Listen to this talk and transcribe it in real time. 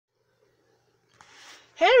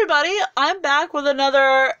Hey everybody, I'm back with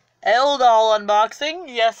another Eledolls unboxing.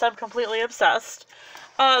 Yes, I'm completely obsessed.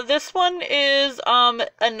 This one is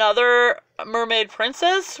another mermaid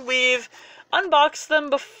princess. We've unboxed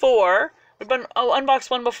them before. We've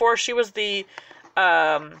unboxed one before. She was the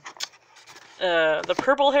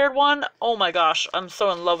purple-haired one. Oh my gosh, I'm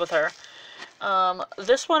so in love with her.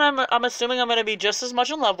 This one I'm assuming I'm gonna be just as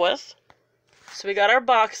much in love with. So we got our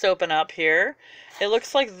box open up here. It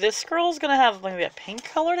looks like this girl's gonna have maybe a pink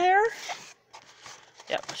colored hair.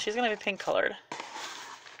 Yep, she's gonna be pink colored.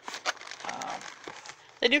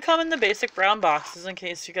 They do come in the basic brown boxes in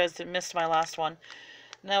case you guys missed my last one.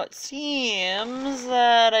 Now it seems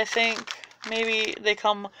that I think maybe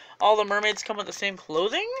all the mermaids come with the same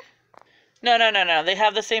clothing? No. They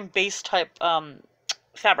have the same base type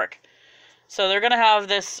fabric. So they're gonna have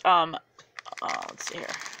this, let's see here.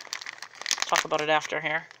 Talk about it after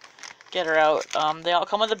here. Get her out. They all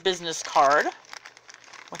come with a business card,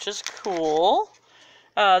 which is cool.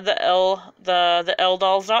 The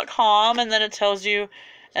Eledolls.com, and then it tells you,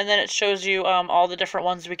 and then it shows you all the different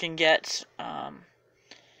ones we can get. I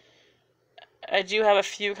do have a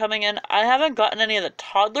few coming in. I haven't gotten any of the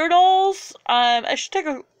toddler dolls. I should take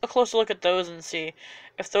a closer look at those and see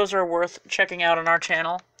if those are worth checking out on our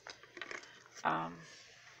channel.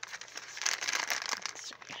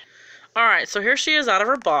 Alright, so here she is out of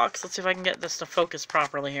her box. Let's see if I can get this to focus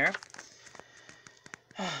properly here.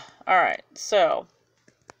 Alright, so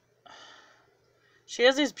she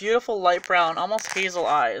has these beautiful light brown, almost hazel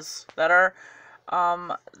eyes that are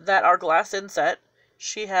glass inset.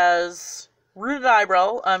 She has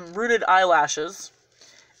rooted eyelashes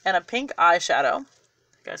and a pink eyeshadow.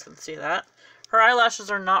 You guys can see that. Her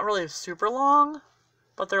eyelashes are not really super long,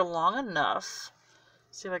 but they're long enough.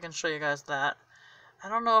 Let's see if I can show you guys that. I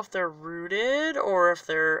don't know if they're rooted or if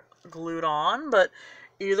they're glued on, but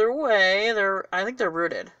either way, I think they're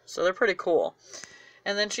rooted, so they're pretty cool.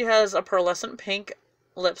 And then she has a pearlescent pink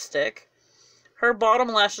lipstick. Her bottom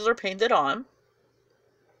lashes are painted on.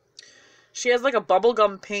 She has like a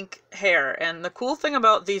bubblegum pink hair, and the cool thing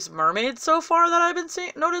about these mermaids so far that I've been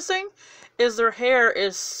noticing is their hair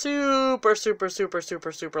is super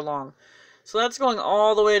long. So that's going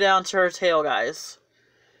all the way down to her tail, guys.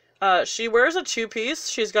 She wears a two-piece.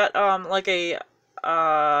 She's got, like a,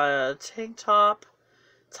 tank top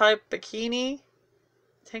type bikini.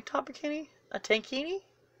 Tank top bikini? A tankini?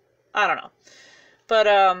 I don't know. But,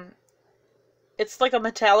 it's like a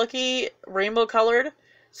metallic-y, rainbow colored.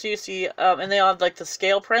 So you see, and they all have, like, the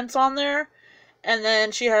scale prints on there. And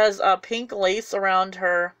then she has, pink lace around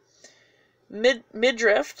her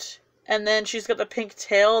midriff. And then she's got the pink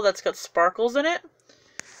tail that's got sparkles in it.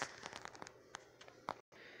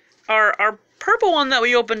 Our purple one that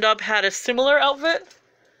we opened up had a similar outfit,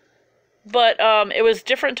 but it was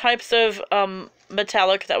different types of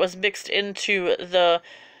metallic that was mixed into the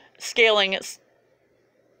scaling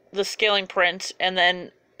print, and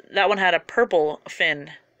then that one had a purple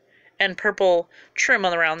fin and purple trim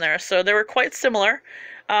around there, so they were quite similar.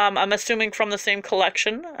 I'm assuming from the same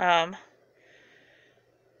collection.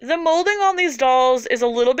 The molding on these dolls is a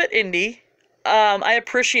little bit indie. I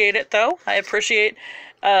appreciate it though. I appreciate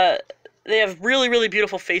they have really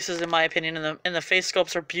beautiful faces in my opinion, and the face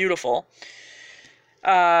sculpts are beautiful.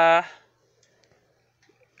 Their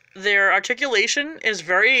articulation is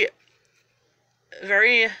very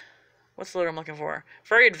what's the word I'm looking for?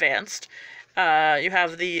 Very advanced. You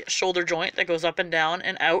have the shoulder joint that goes up and down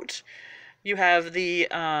and out. You have the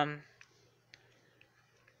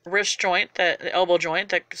wrist joint, the elbow joint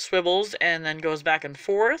that swivels and then goes back and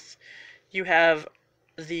forth. You have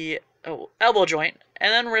the elbow joint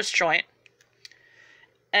and then wrist joint,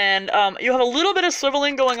 and you have a little bit of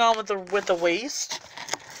swiveling going on with the waist.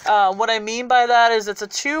 What I mean by that is it's a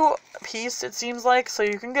two-piece, it seems like, so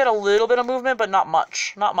you can get a little bit of movement, but not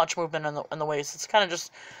much movement in the waist. It's kind of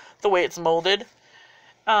just the way it's molded.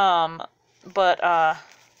 But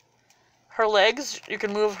her legs, you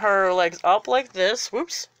can move her legs up like this,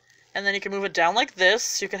 whoops, and then you can move it down like this,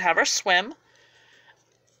 so you can have her swim.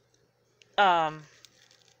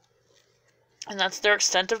 And that's their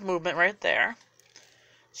extent of movement right there.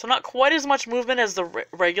 So not quite as much movement as the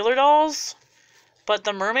regular dolls, but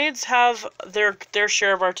the mermaids have their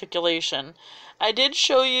share of articulation. I did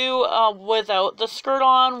show you without the skirt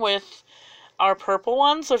on with our purple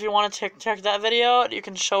one, so if you want to check that video out, you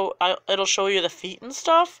can it'll show you the feet and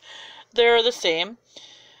stuff. They're the same.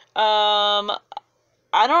 I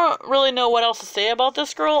don't really know what else to say about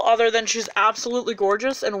this girl other than she's absolutely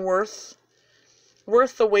gorgeous and worth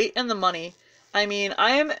the wait and the money. I mean,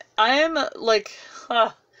 I am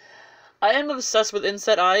obsessed with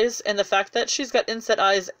inset eyes, and the fact that she's got inset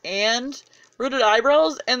eyes and rooted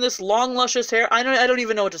eyebrows and this long, luscious hair. I don't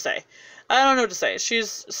even know what to say. I don't know what to say.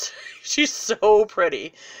 She's so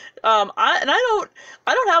pretty. I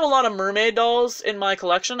don't have a lot of mermaid dolls in my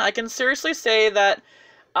collection. I can seriously say that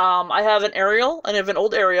I have an Ariel, and I have an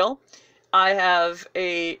old Ariel. I have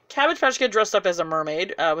a Cabbage Patch Kid dressed up as a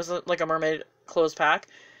mermaid. It was like a mermaid clothes pack.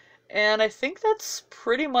 And I think that's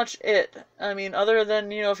pretty much it. I mean, other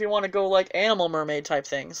than, you know, if you want to go like animal mermaid type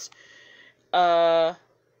things.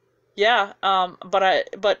 Yeah,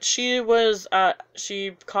 but she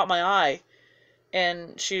caught my eye,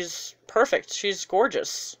 and she's perfect. She's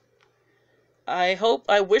gorgeous.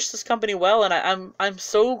 I wish this company well, and I'm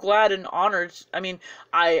so glad and honored. I mean,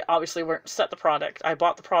 I obviously weren't set the product. I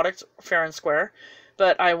bought the product fair and square,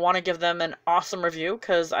 but I want to give them an awesome review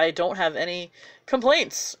because I don't have any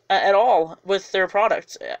complaints at all with their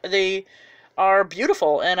product. They are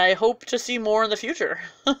beautiful, and I hope to see more in the future.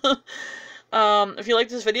 If you like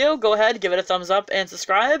this video, go ahead, give it a thumbs up, and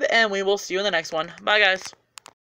subscribe, and we will see you in the next one. Bye, guys.